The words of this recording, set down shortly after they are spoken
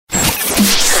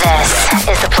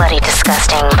is the Bloody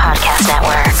Disgusting Podcast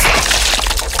Network.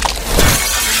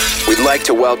 We'd like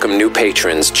to welcome new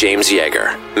patrons James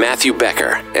Yeager, Matthew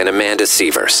Becker, and Amanda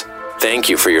Sievers. Thank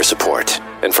you for your support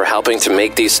and for helping to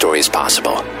make these stories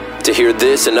possible. To hear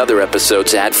this and other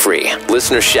episodes ad-free,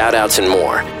 listener shout-outs, and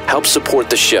more, help support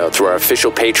the show through our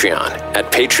official Patreon at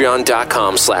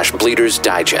patreon.com/Bleeders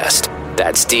Digest.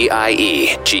 That's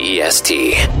DIEGEST.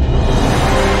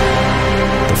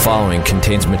 The following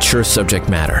contains mature subject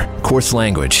matter, coarse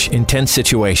language, intense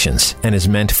situations, and is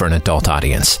meant for an adult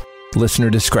audience.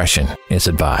 Listener discretion is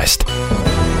advised.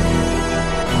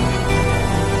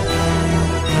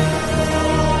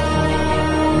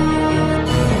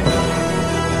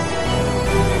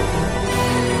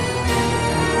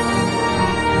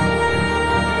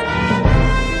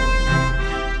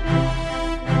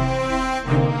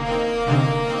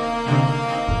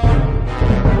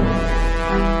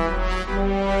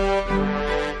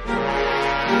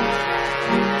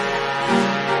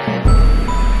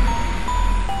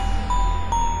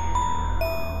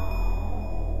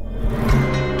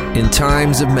 In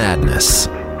times of madness,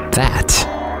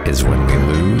 that is when we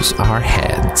lose our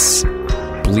heads.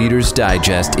 Bleeders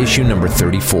Digest, issue number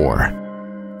 34,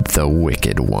 The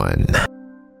Wicked One.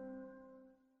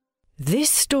 This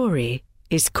story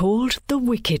is called The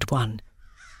Wicked One,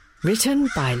 written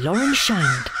by Lauren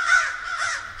Shand.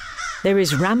 There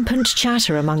is rampant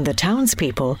chatter among the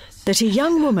townspeople that a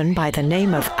young woman by the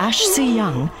name of Ashsea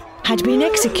Young had been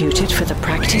executed for the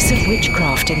practice of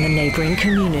witchcraft in the neighbouring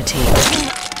community.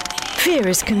 Fear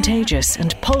is contagious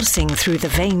and pulsing through the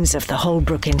veins of the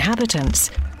Holbrook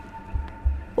inhabitants.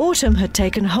 Autumn had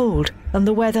taken hold and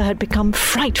the weather had become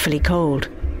frightfully cold.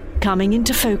 Coming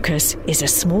into focus is a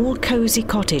small cosy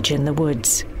cottage in the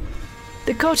woods.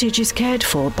 The cottage is cared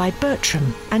for by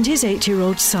Bertram and his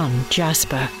 8-year-old son,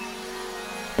 Jasper.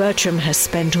 Bertram has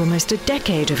spent almost a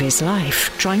decade of his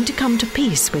life trying to come to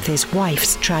peace with his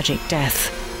wife's tragic death.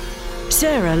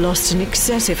 Sarah lost an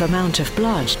excessive amount of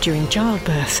blood during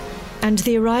childbirth, and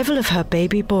the arrival of her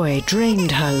baby boy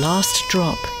drained her last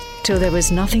drop till there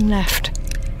was nothing left.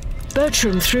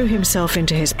 Bertram threw himself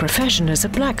into his profession as a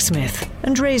blacksmith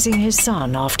and raising his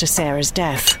son after Sarah's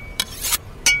death.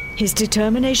 His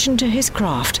determination to his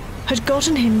craft had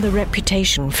gotten him the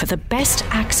reputation for the best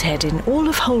axe head in all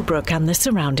of Holbrook and the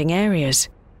surrounding areas.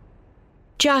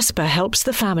 Jasper helps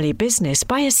the family business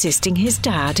by assisting his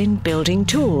dad in building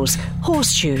tools,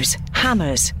 horseshoes,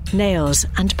 hammers, nails,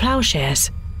 and ploughshares.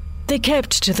 They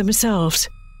kept to themselves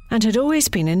and had always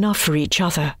been enough for each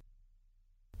other.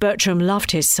 Bertram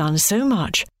loved his son so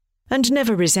much and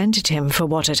never resented him for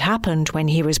what had happened when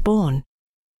he was born.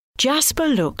 Jasper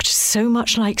looked so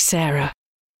much like Sarah,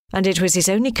 and it was his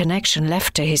only connection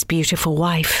left to his beautiful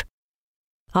wife.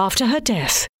 After her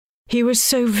death, he was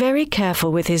so very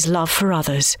careful with his love for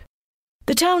others.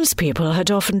 The townspeople had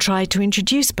often tried to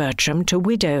introduce Bertram to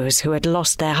widows who had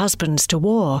lost their husbands to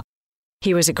war.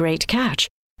 He was a great catch,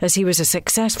 as he was a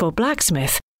successful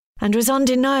blacksmith and was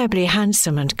undeniably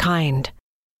handsome and kind.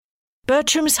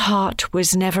 Bertram's heart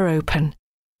was never open,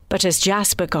 but as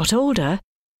Jasper got older,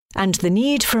 and the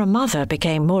need for a mother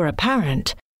became more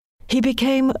apparent, he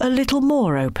became a little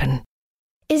more open.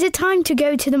 Is it time to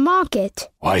go to the market?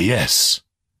 Why, yes.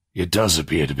 It does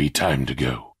appear to be time to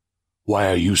go. Why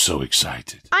are you so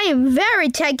excited? I am very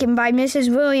taken by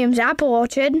Mrs. Williams' apple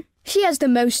orchard. She has the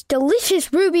most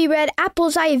delicious ruby red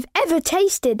apples I have ever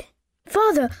tasted.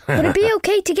 Father, would it be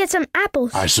okay to get some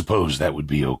apples? I suppose that would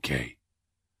be okay.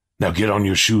 Now get on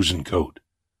your shoes and coat.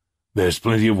 There's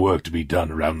plenty of work to be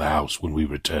done around the house when we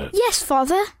return. Yes,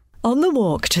 Father. On the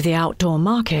walk to the outdoor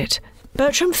market,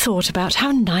 Bertram thought about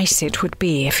how nice it would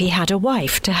be if he had a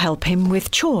wife to help him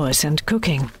with chores and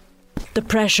cooking. The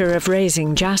pressure of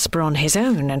raising Jasper on his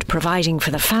own and providing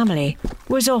for the family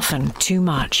was often too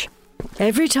much.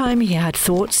 Every time he had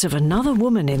thoughts of another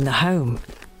woman in the home,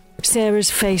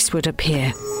 Sarah's face would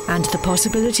appear, and the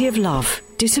possibility of love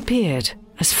disappeared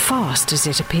as fast as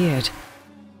it appeared.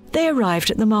 They arrived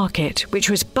at the market, which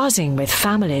was buzzing with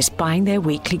families buying their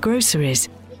weekly groceries.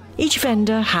 Each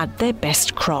vendor had their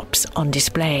best crops on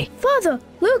display. Father,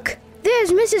 look!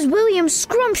 There's Mrs. Williams'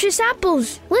 scrumptious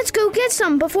apples. Let's go get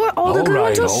some before all the good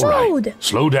ones are sold. Right.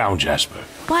 Slow down, Jasper.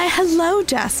 Why, hello,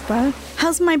 Jasper.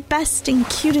 How's my best and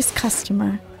cutest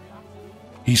customer?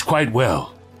 He's quite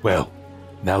well. Well,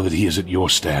 now that he is at your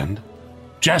stand.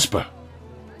 Jasper,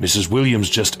 Mrs. Williams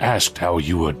just asked how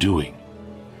you are doing.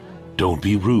 Don't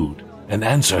be rude and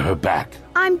answer her back.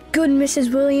 I'm good,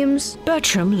 Mrs. Williams.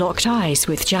 Bertram locked eyes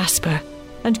with Jasper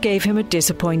and gave him a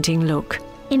disappointing look.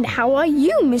 And how are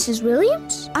you, Mrs.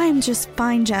 Williams? I am just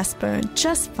fine, Jasper,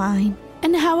 just fine.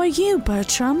 And how are you,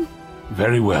 Bertram?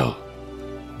 Very well.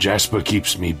 Jasper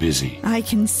keeps me busy. I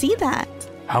can see that.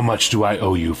 How much do I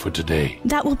owe you for today?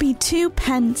 That will be 2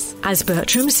 pence. As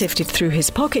Bertram sifted through his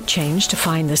pocket change to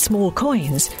find the small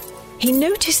coins, he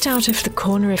noticed out of the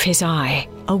corner of his eye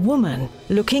a woman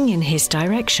looking in his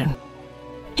direction.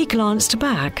 He glanced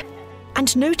back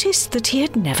and noticed that he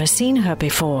had never seen her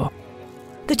before.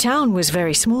 The town was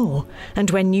very small,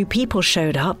 and when new people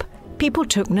showed up, people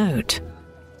took note.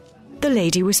 The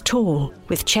lady was tall,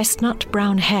 with chestnut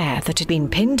brown hair that had been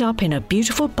pinned up in a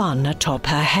beautiful bun atop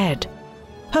her head.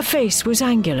 Her face was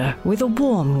angular, with a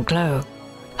warm glow.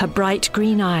 Her bright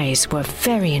green eyes were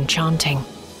very enchanting.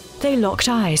 They locked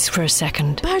eyes for a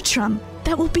second. Bertram,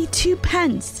 that will be 2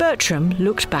 pence. Bertram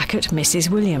looked back at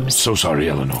Mrs. Williams. So sorry,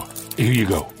 Eleanor. Here you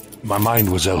go. My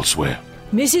mind was elsewhere.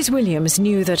 Mrs. Williams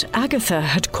knew that Agatha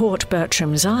had caught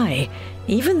Bertram's eye,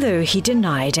 even though he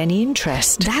denied any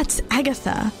interest. That's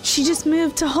Agatha. She just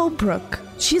moved to Holbrook.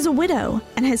 She's a widow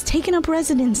and has taken up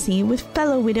residency with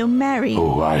fellow widow Mary.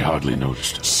 Oh, I hardly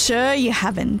noticed. Sure you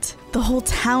haven't. The whole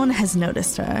town has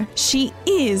noticed her. She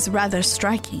is rather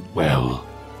striking. Well,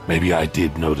 maybe I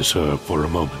did notice her for a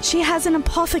moment. She has an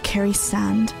apothecary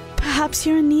stand. Perhaps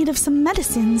you're in need of some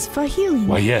medicines for healing.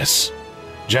 Why, yes.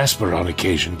 Jasper on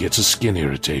occasion gets a skin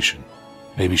irritation.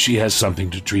 Maybe she has something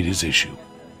to treat his issue.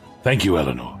 Thank you,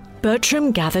 Eleanor.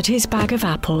 Bertram gathered his bag of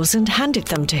apples and handed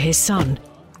them to his son.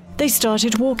 They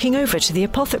started walking over to the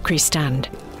apothecary stand.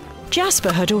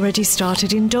 Jasper had already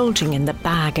started indulging in the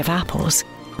bag of apples.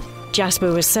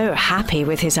 Jasper was so happy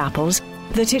with his apples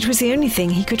that it was the only thing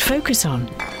he could focus on.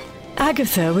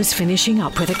 Agatha was finishing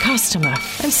up with a customer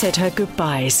and said her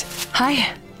goodbyes.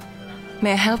 Hi.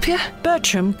 May I help you?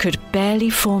 Bertram could barely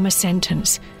form a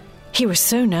sentence. He was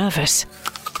so nervous.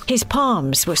 His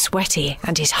palms were sweaty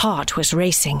and his heart was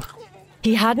racing.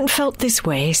 He hadn't felt this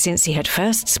way since he had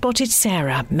first spotted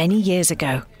Sarah many years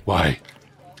ago. Why,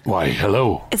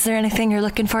 hello. Is there anything you're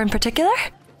looking for in particular?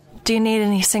 Do you need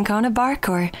any cinchona bark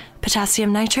or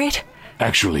potassium nitrate?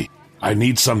 Actually, I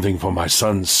need something for my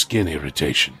son's skin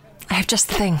irritation. I have just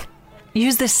the thing.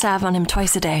 Use this salve on him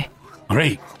twice a day.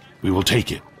 Great. We will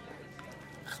take it.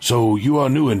 So you are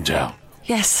new in town?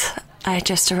 Yes, I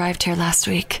just arrived here last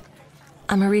week.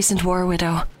 I'm a recent war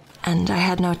widow, and I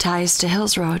had no ties to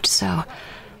Hills Road, so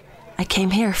I came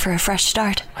here for a fresh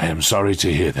start. I am sorry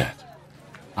to hear that.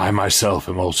 I myself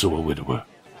am also a widower.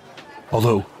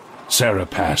 Although Sarah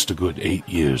passed a good 8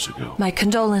 years ago. My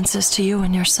condolences to you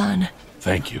and your son.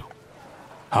 Thank you.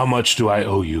 How much do I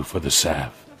owe you for the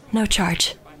salve? No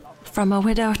charge. From a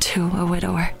widow to a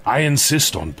widower. I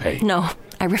insist on paying. No,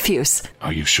 I refuse.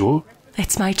 Are you sure?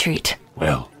 It's my treat.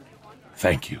 Well,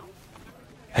 thank you.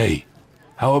 Hey,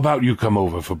 how about you come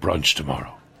over for brunch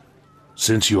tomorrow?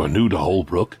 Since you are new to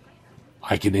Holbrook,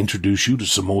 I can introduce you to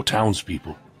some more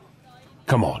townspeople.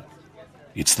 Come on.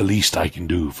 It's the least I can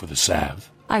do for the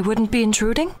salve. I wouldn't be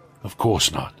intruding? Of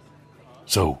course not.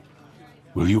 So,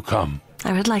 will you come?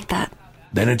 I would like that.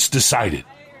 Then it's decided.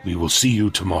 We will see you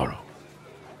tomorrow.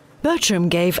 Bertram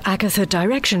gave Agatha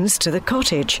directions to the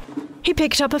cottage. He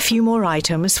picked up a few more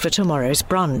items for tomorrow's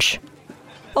brunch.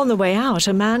 On the way out,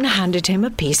 a man handed him a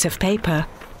piece of paper.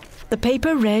 The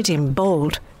paper read in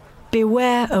bold,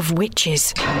 "Beware of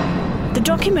witches." The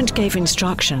document gave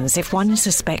instructions if one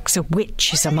suspects a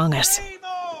witch is among us.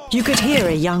 You could hear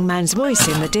a young man's voice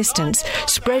in the distance,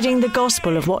 spreading the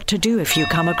gospel of what to do if you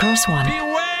come across one.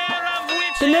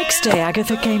 The next day,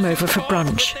 Agatha came over for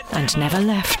brunch and never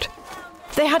left.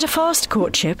 They had a fast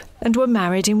courtship and were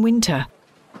married in winter.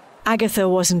 Agatha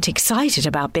wasn't excited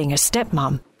about being a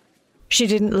stepmom. She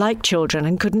didn't like children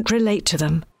and couldn't relate to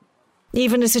them.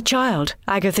 Even as a child,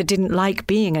 Agatha didn't like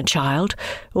being a child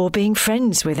or being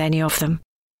friends with any of them.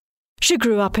 She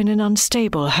grew up in an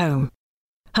unstable home.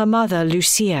 Her mother,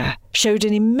 Lucia, showed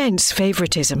an immense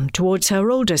favoritism towards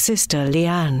her older sister,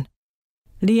 Leanne.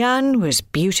 Leanne was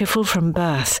beautiful from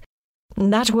birth,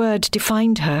 and that word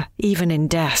defined her even in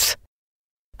death.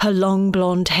 Her long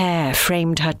blonde hair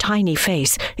framed her tiny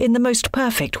face in the most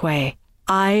perfect way,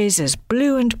 eyes as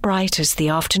blue and bright as the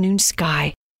afternoon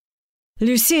sky.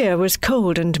 Lucia was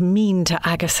cold and mean to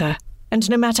Agatha, and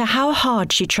no matter how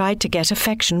hard she tried to get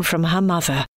affection from her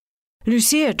mother,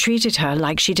 Lucia treated her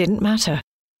like she didn't matter,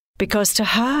 because to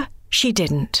her, she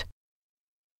didn't.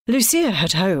 Lucia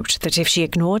had hoped that if she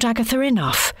ignored Agatha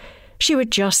enough, she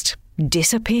would just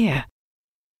disappear.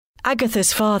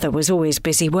 Agatha's father was always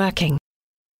busy working.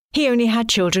 He only had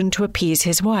children to appease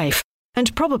his wife,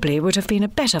 and probably would have been a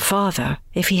better father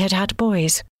if he had had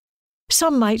boys.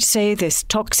 Some might say this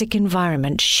toxic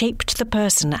environment shaped the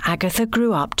person Agatha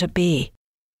grew up to be.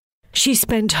 She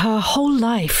spent her whole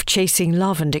life chasing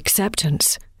love and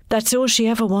acceptance. That's all she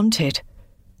ever wanted,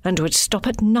 and would stop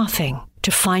at nothing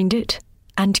to find it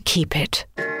and keep it.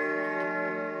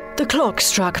 The clock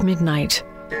struck midnight,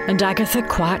 and Agatha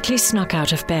quietly snuck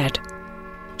out of bed.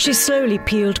 She slowly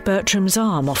peeled Bertram's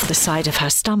arm off the side of her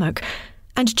stomach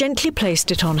and gently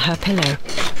placed it on her pillow.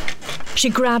 She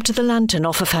grabbed the lantern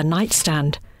off of her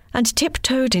nightstand and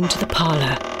tiptoed into the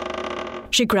parlour.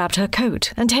 She grabbed her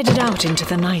coat and headed out into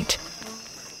the night.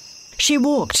 She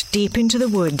walked deep into the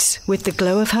woods with the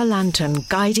glow of her lantern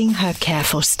guiding her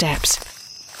careful steps.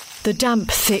 The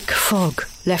damp, thick fog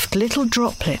left little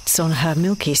droplets on her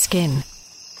milky skin.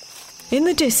 In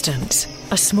the distance,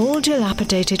 a small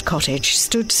dilapidated cottage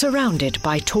stood surrounded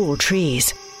by tall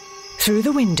trees. Through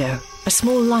the window, a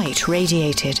small light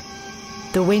radiated.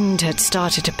 The wind had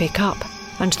started to pick up,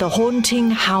 and the haunting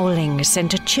howling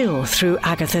sent a chill through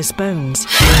Agatha's bones.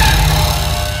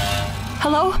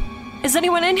 Hello? Is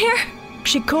anyone in here?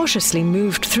 She cautiously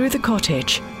moved through the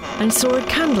cottage and saw a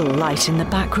candle light in the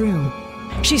back room.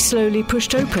 She slowly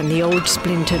pushed open the old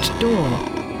splintered door.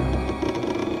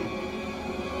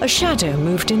 A shadow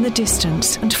moved in the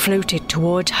distance and floated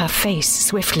toward her face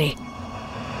swiftly.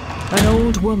 An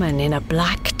old woman in a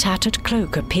black, tattered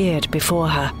cloak appeared before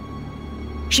her.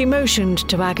 She motioned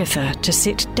to Agatha to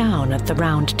sit down at the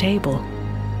round table.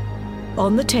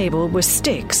 On the table were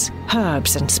sticks,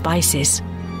 herbs, and spices.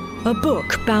 A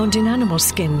book bound in animal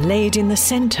skin laid in the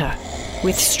centre,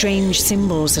 with strange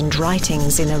symbols and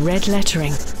writings in a red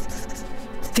lettering.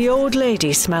 The old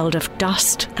lady smelled of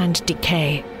dust and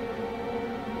decay.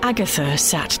 Agatha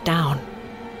sat down.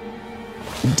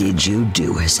 Did you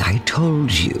do as I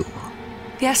told you?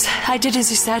 Yes, I did as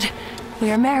you said.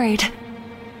 We are married.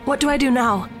 What do I do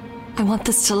now? I want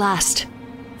this to last.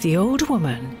 The old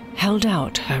woman held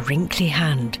out her wrinkly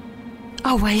hand.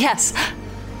 Oh, why, yes.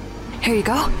 Here you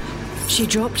go. She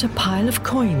dropped a pile of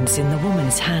coins in the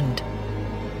woman's hand.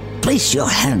 Place your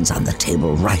hands on the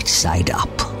table right side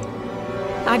up.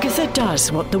 Agatha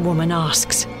does what the woman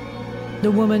asks.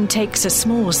 The woman takes a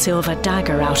small silver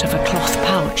dagger out of a cloth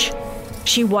pouch.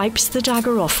 She wipes the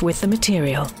dagger off with the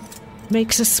material,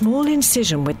 makes a small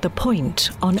incision with the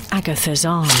point on Agatha's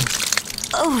arm.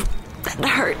 Oh, that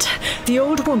hurt. The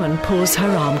old woman pulls her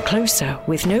arm closer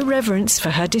with no reverence for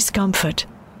her discomfort.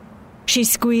 She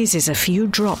squeezes a few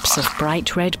drops of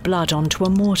bright red blood onto a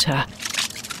mortar.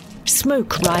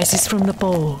 Smoke rises from the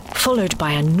bowl, followed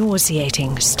by a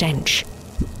nauseating stench.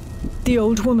 The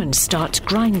old woman starts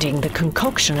grinding the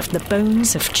concoction of the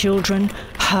bones of children,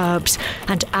 herbs,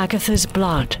 and Agatha's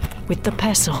blood with the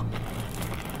pestle.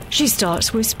 She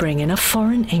starts whispering in a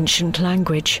foreign ancient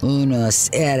language. Unos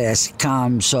eres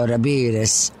cam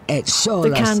sorabilis et solas.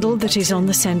 The candle that is on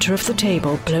the centre of the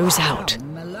table blows out,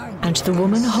 and the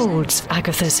woman holds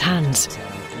Agatha's hands.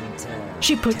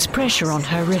 She puts pressure on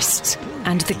her wrists,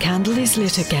 and the candle is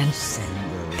lit again.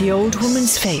 The old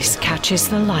woman's face catches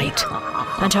the light,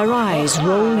 and her eyes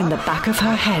roll in the back of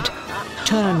her head,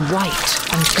 turn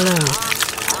white and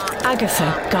glow.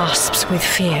 Agatha gasps with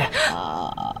fear.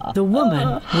 The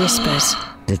woman whispers,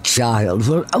 The child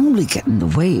will only get in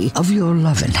the way of your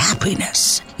love and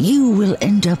happiness. You will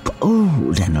end up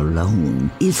old and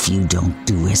alone if you don't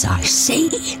do as I say.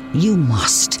 You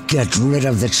must get rid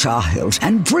of the child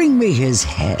and bring me his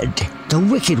head. The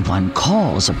Wicked One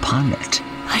calls upon it.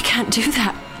 I can't do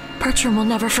that. Bertram will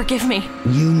never forgive me.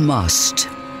 You must.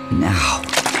 Now,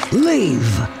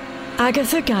 leave.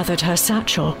 Agatha gathered her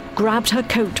satchel, grabbed her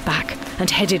coat back, and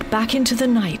headed back into the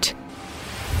night.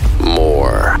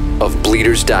 More of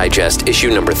Bleeder's Digest, issue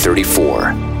number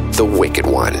 34, The Wicked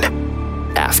One,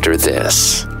 after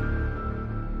this.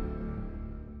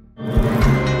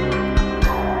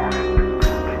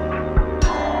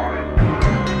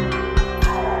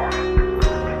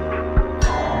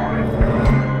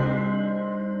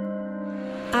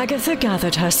 Agatha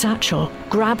gathered her satchel,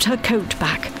 grabbed her coat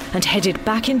back, and headed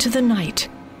back into the night.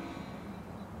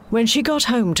 When she got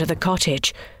home to the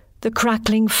cottage, the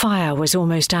crackling fire was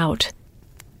almost out.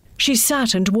 She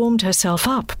sat and warmed herself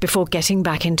up before getting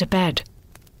back into bed.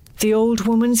 The old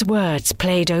woman's words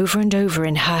played over and over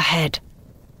in her head.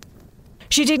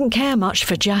 She didn't care much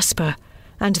for Jasper,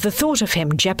 and the thought of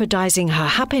him jeopardizing her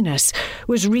happiness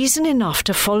was reason enough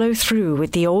to follow through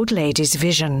with the old lady's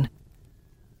vision.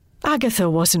 Agatha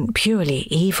wasn't purely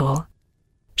evil.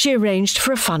 She arranged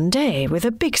for a fun day with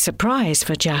a big surprise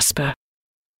for Jasper.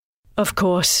 Of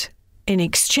course, in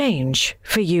exchange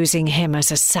for using him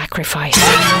as a sacrifice.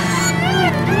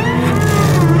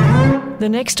 The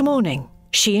next morning,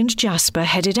 she and Jasper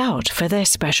headed out for their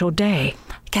special day.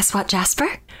 Guess what, Jasper?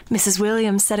 Mrs.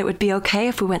 Williams said it would be okay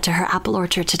if we went to her apple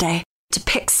orchard today to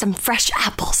pick some fresh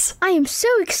apples. I am so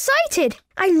excited.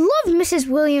 I love Mrs.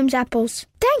 Williams' apples.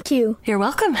 Thank you. You're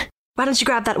welcome. Why don't you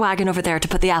grab that wagon over there to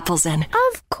put the apples in?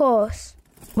 Of course.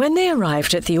 When they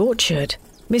arrived at the orchard,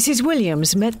 Mrs.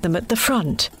 Williams met them at the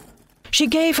front. She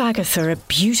gave Agatha a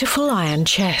beautiful iron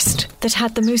chest that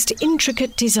had the most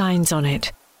intricate designs on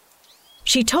it.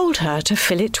 She told her to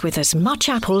fill it with as much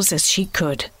apples as she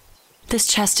could. This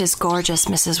chest is gorgeous,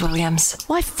 Mrs. Williams.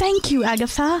 Why, thank you,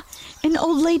 Agatha. An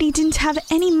old lady didn't have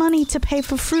any money to pay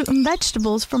for fruit and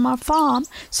vegetables from our farm,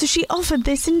 so she offered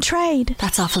this in trade.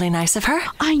 That's awfully nice of her.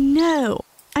 I know.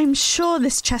 I'm sure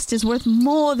this chest is worth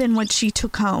more than what she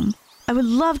took home. I would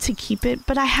love to keep it,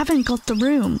 but I haven't got the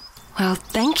room. Well,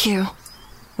 thank you.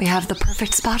 We have the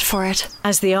perfect spot for it.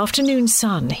 As the afternoon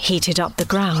sun heated up the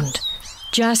ground,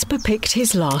 Jasper picked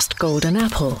his last golden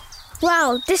apple.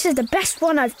 Wow, this is the best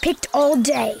one I've picked all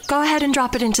day. Go ahead and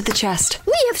drop it into the chest.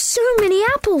 We have so many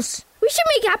apples. We should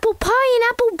make apple pie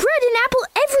and apple bread and apple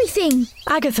everything.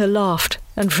 Agatha laughed,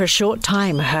 and for a short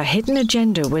time her hidden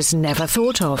agenda was never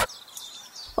thought of.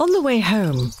 On the way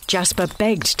home, Jasper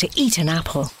begged to eat an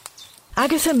apple.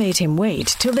 Agatha made him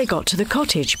wait till they got to the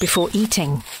cottage before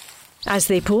eating. As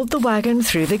they pulled the wagon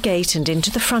through the gate and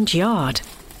into the front yard,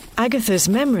 Agatha's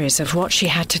memories of what she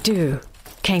had to do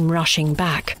came rushing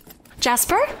back.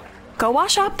 Jasper, go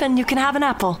wash up and you can have an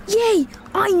apple. Yay!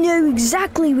 I know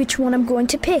exactly which one I'm going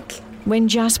to pick. When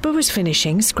Jasper was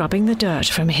finishing scrubbing the dirt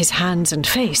from his hands and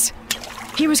face,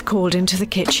 he was called into the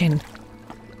kitchen.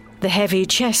 The heavy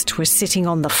chest was sitting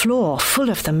on the floor full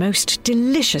of the most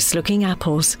delicious-looking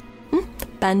apples.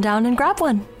 Bend down and grab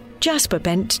one. Jasper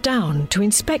bent down to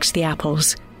inspect the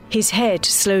apples, his head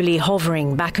slowly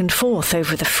hovering back and forth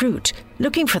over the fruit,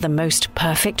 looking for the most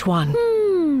perfect one.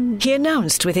 He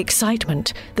announced with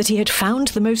excitement that he had found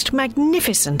the most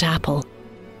magnificent apple.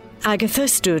 Agatha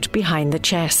stood behind the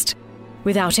chest.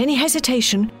 Without any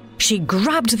hesitation, she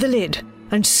grabbed the lid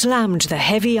and slammed the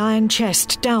heavy iron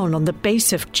chest down on the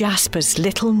base of Jasper's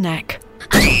little neck.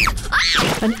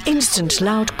 An instant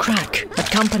loud crack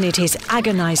accompanied his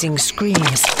agonizing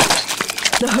screams.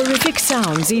 The horrific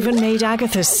sounds even made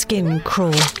Agatha's skin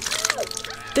crawl.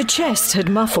 The chest had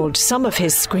muffled some of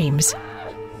his screams,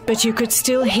 but you could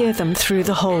still hear them through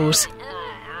the holes.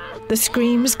 The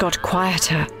screams got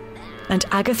quieter, and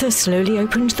Agatha slowly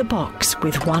opened the box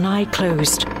with one eye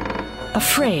closed,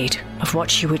 afraid of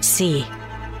what she would see.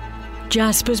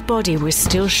 Jasper's body was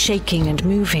still shaking and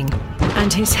moving,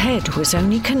 and his head was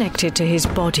only connected to his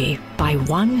body by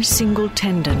one single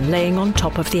tendon laying on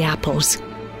top of the apples.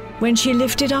 When she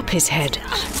lifted up his head,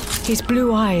 his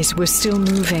blue eyes were still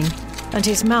moving, and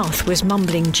his mouth was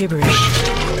mumbling gibberish.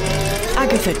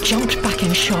 Agatha jumped back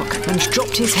in shock and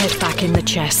dropped his head back in the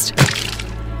chest.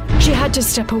 She had to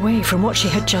step away from what she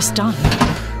had just done.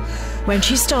 When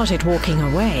she started walking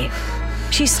away,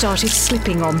 she started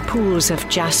slipping on pools of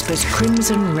Jasper's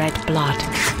crimson red blood.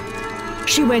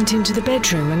 She went into the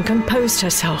bedroom and composed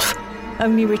herself,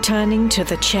 only returning to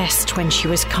the chest when she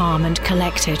was calm and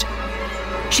collected.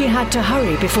 She had to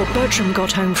hurry before Bertram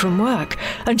got home from work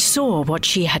and saw what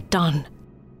she had done.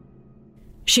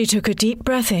 She took a deep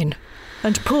breath in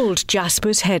and pulled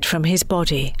Jasper's head from his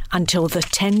body until the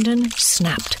tendon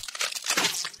snapped.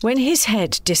 When his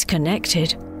head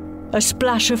disconnected, a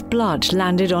splash of blood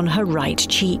landed on her right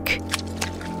cheek.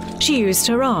 She used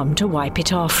her arm to wipe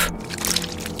it off.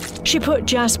 She put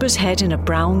Jasper's head in a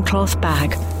brown cloth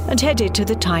bag and headed to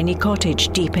the tiny cottage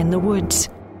deep in the woods.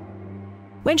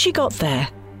 When she got there,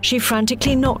 she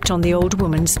frantically knocked on the old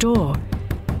woman's door.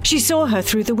 She saw her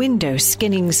through the window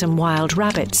skinning some wild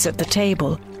rabbits at the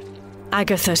table.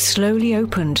 Agatha slowly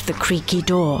opened the creaky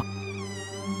door.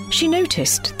 She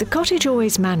noticed the cottage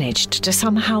always managed to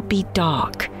somehow be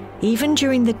dark, even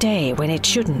during the day when it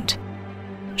shouldn't.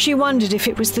 She wondered if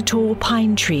it was the tall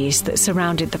pine trees that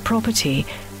surrounded the property,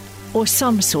 or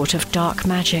some sort of dark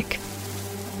magic.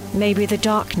 Maybe the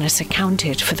darkness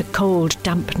accounted for the cold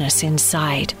dampness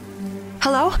inside.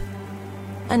 Hello?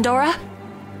 Andorra?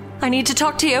 I need to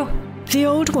talk to you. The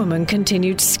old woman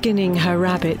continued skinning her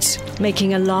rabbits,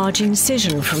 making a large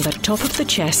incision from the top of the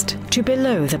chest to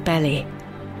below the belly.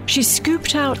 She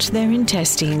scooped out their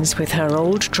intestines with her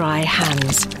old dry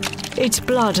hands, its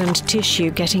blood and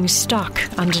tissue getting stuck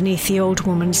underneath the old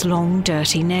woman's long,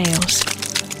 dirty nails.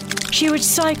 She would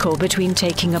cycle between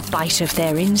taking a bite of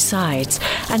their insides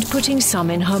and putting some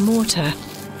in her mortar.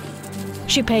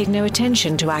 She paid no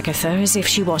attention to Agatha as if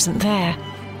she wasn't there.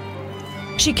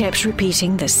 She kept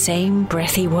repeating the same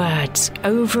breathy words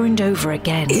over and over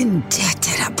again.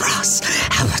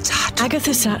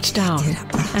 Agatha sat down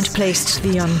and placed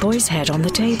the young boy's head on the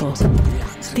table.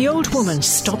 The old woman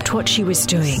stopped what she was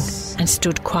doing and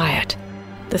stood quiet.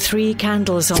 The 3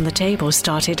 candles on the table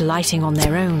started lighting on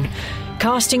their own,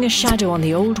 casting a shadow on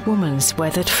the old woman's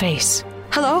weathered face.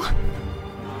 Hello?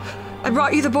 I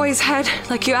brought you the boy's head,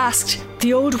 like you asked.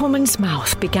 The old woman's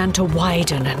mouth began to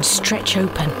widen and stretch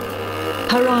open.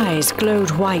 Her eyes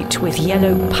glowed white with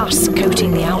yellow pus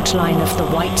coating the outline of the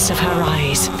whites of her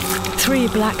eyes. 3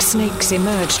 black snakes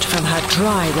emerged from her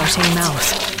dry, rotting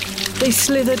mouth. They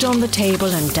slithered on the table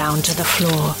and down to the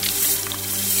floor.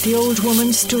 The old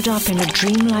woman stood up in a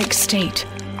dreamlike state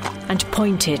and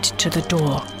pointed to the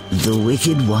door. The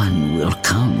Wicked One will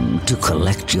come to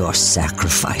collect your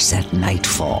sacrifice at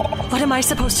nightfall. What am I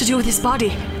supposed to do with his body?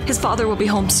 His father will be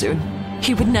home soon.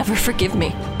 He would never forgive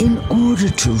me. In order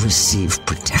to receive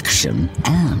protection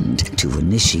and to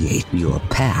initiate your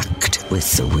pact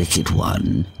with the Wicked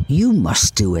One, you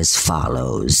must do as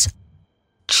follows.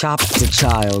 Chop the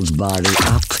child's body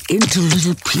up into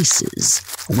little pieces.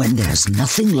 When there's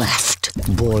nothing left,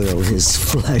 boil his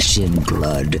flesh in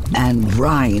blood and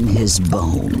brine his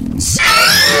bones.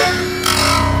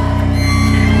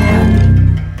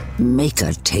 Make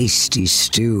a tasty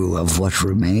stew of what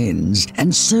remains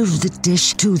and serve the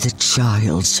dish to the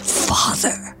child's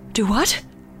father. Do what?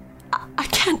 I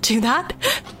can't do that.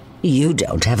 You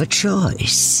don't have a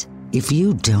choice. If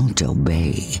you don't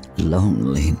obey,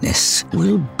 loneliness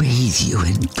will bathe you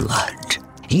in blood.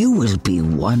 You will be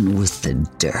one with the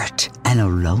dirt and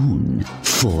alone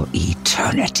for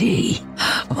eternity.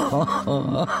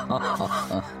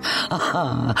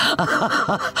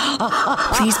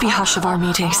 Please be hush of our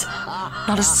meetings.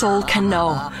 Not a soul can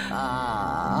know.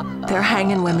 They're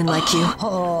hanging women like you.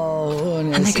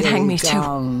 And they could hang me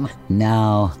too.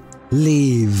 Now,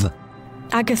 leave.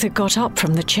 Agatha got up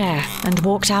from the chair and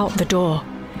walked out the door.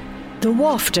 The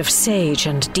waft of sage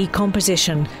and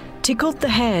decomposition tickled the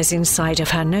hairs inside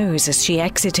of her nose as she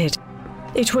exited.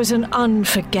 It was an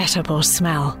unforgettable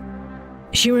smell.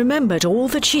 She remembered all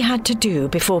that she had to do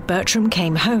before Bertram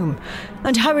came home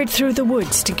and hurried through the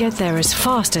woods to get there as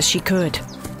fast as she could.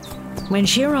 When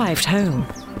she arrived home,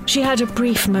 she had a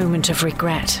brief moment of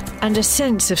regret and a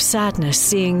sense of sadness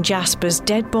seeing Jasper's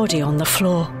dead body on the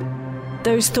floor.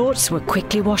 Those thoughts were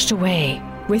quickly washed away,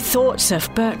 with thoughts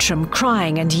of Bertram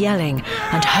crying and yelling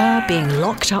and her being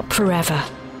locked up forever.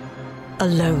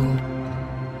 Alone.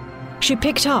 She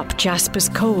picked up Jasper's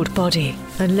cold body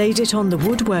and laid it on the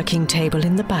woodworking table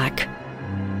in the back.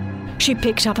 She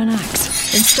picked up an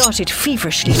axe and started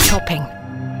feverishly chopping.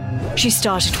 She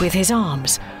started with his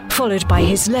arms, followed by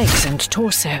his legs and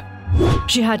torso.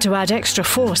 She had to add extra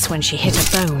force when she hit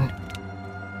a bone.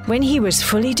 When he was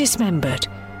fully dismembered,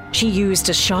 she used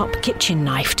a sharp kitchen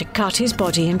knife to cut his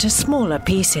body into smaller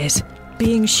pieces,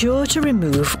 being sure to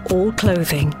remove all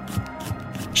clothing.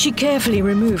 She carefully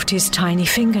removed his tiny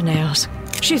fingernails.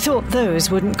 She thought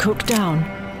those wouldn't cook down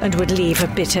and would leave a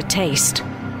bitter taste.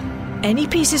 Any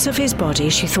pieces of his body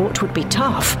she thought would be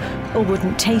tough or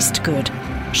wouldn't taste good,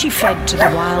 she fed to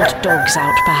the wild dogs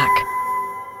out back.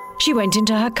 She went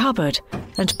into her cupboard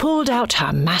and pulled out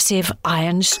her massive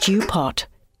iron stew pot.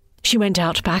 She went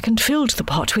out back and filled the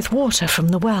pot with water from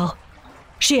the well.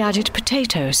 She added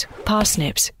potatoes,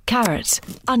 parsnips, carrots,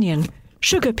 onion,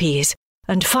 sugar peas,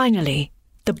 and finally,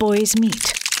 the boy's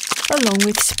meat, along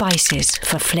with spices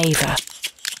for flavour.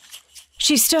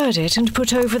 She stirred it and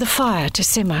put over the fire to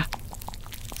simmer.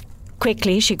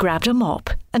 Quickly, she grabbed a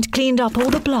mop and cleaned up all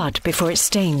the blood before it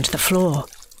stained the floor.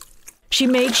 She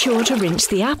made sure to rinse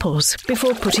the apples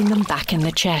before putting them back in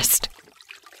the chest.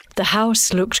 The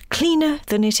house looked cleaner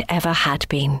than it ever had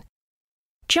been.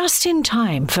 Just in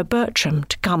time for Bertram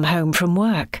to come home from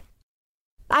work.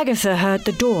 Agatha heard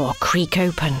the door creak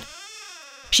open.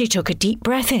 She took a deep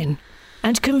breath in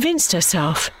and convinced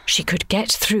herself she could get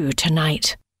through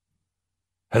tonight.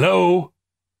 Hello?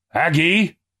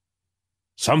 Aggie?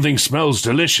 Something smells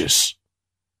delicious.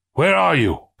 Where are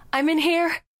you? I'm in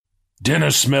here.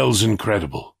 Dinner smells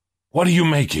incredible. What are you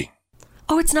making?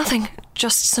 Oh, it's nothing.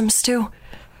 Just some stew.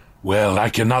 Well, I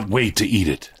cannot wait to eat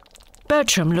it.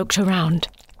 Bertram looked around.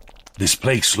 This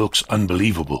place looks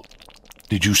unbelievable.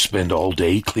 Did you spend all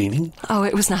day cleaning? Oh,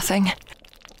 it was nothing.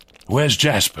 Where's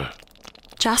Jasper?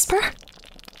 Jasper?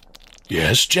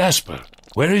 Yes, Jasper.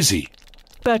 Where is he?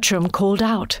 Bertram called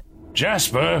out.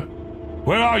 Jasper?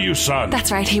 Where are you, son?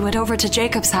 That's right, he went over to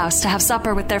Jacob's house to have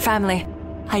supper with their family.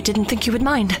 I didn't think you would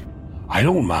mind. I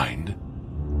don't mind.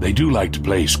 They do like to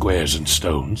play squares and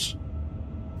stones.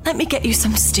 Let me get you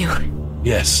some stew.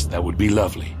 Yes, that would be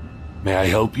lovely. May I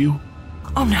help you?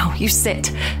 Oh no, you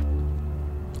sit.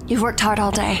 You've worked hard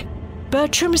all day.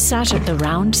 Bertram sat at the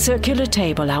round circular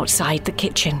table outside the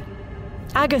kitchen.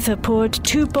 Agatha poured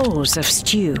 2 bowls of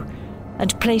stew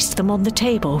and placed them on the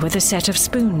table with a set of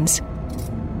spoons.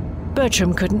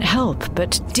 Bertram couldn't help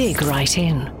but dig right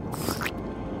in.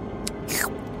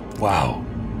 Wow.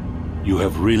 You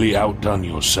have really outdone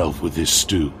yourself with this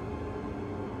stew.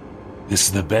 This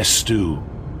is the best stew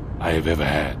I have ever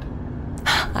had.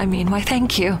 I mean, why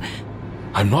thank you.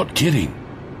 I'm not kidding.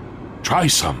 Try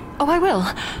some. Oh, I will.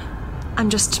 I'm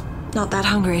just not that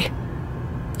hungry.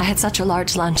 I had such a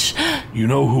large lunch. You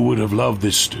know who would have loved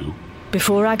this stew?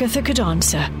 Before Agatha could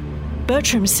answer,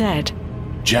 Bertram said,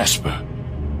 Jasper.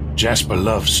 Jasper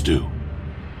loves stew.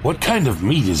 What kind of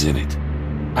meat is in it?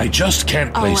 I just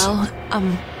can't place it.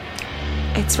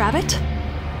 It's rabbit?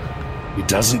 It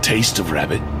doesn't taste of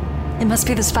rabbit. It must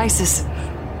be the spices.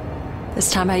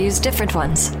 This time I used different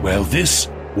ones. Well, this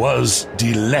was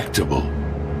delectable.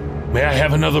 May I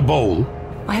have another bowl?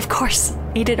 Why, of course.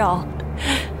 Eat it all.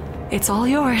 It's all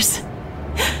yours.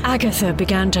 Agatha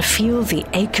began to feel the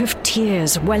ache of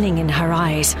tears welling in her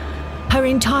eyes. Her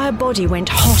entire body went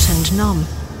hot and numb.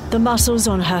 The muscles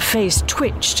on her face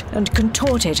twitched and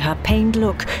contorted her pained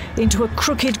look into a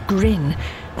crooked grin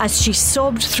as she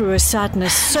sobbed through a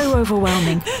sadness so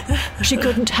overwhelming she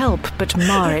couldn't help but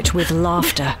mar it with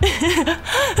laughter.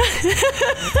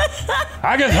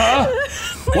 Agatha!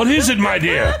 What is it, my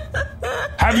dear?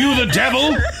 Have you the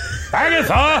devil?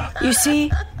 Agatha! You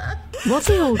see, what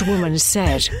the old woman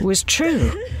said was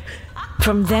true.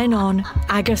 From then on,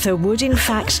 Agatha would in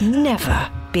fact never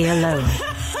be alone.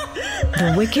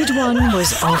 The Wicked One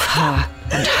was of her,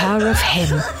 and her of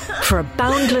him, for a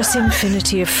boundless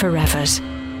infinity of forevers.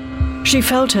 She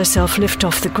felt herself lift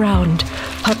off the ground,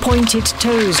 her pointed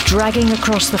toes dragging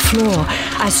across the floor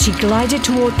as she glided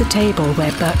toward the table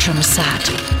where Bertram sat.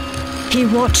 He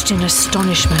watched in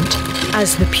astonishment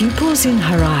as the pupils in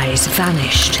her eyes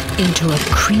vanished into a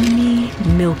creamy,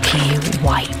 milky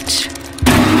white.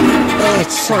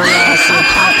 It's Selassie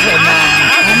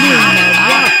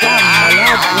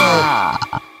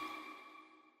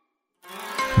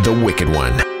The Wicked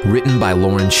One, written by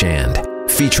Lauren Shand,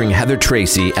 featuring Heather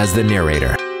Tracy as the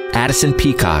narrator, Addison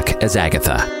Peacock as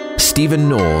Agatha, Stephen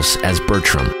Knowles as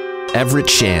Bertram, Everett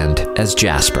Shand as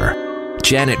Jasper,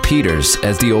 Janet Peters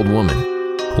as the old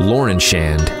woman, Lauren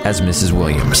Shand as Mrs.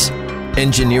 Williams.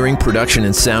 Engineering, production,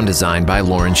 and sound design by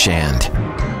Lauren Shand.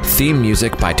 Theme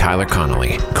music by Tyler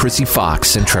Connolly, Chrissy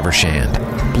Fox, and Trevor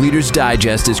Shand. Bleeders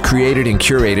Digest is created and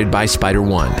curated by Spider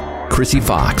One, Chrissy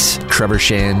Fox, Trevor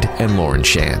Shand, and Lauren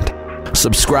Shand.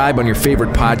 Subscribe on your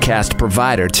favorite podcast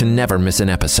provider to never miss an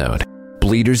episode.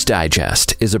 Bleeders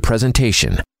Digest is a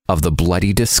presentation of the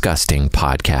Bloody Disgusting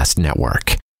Podcast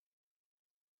Network.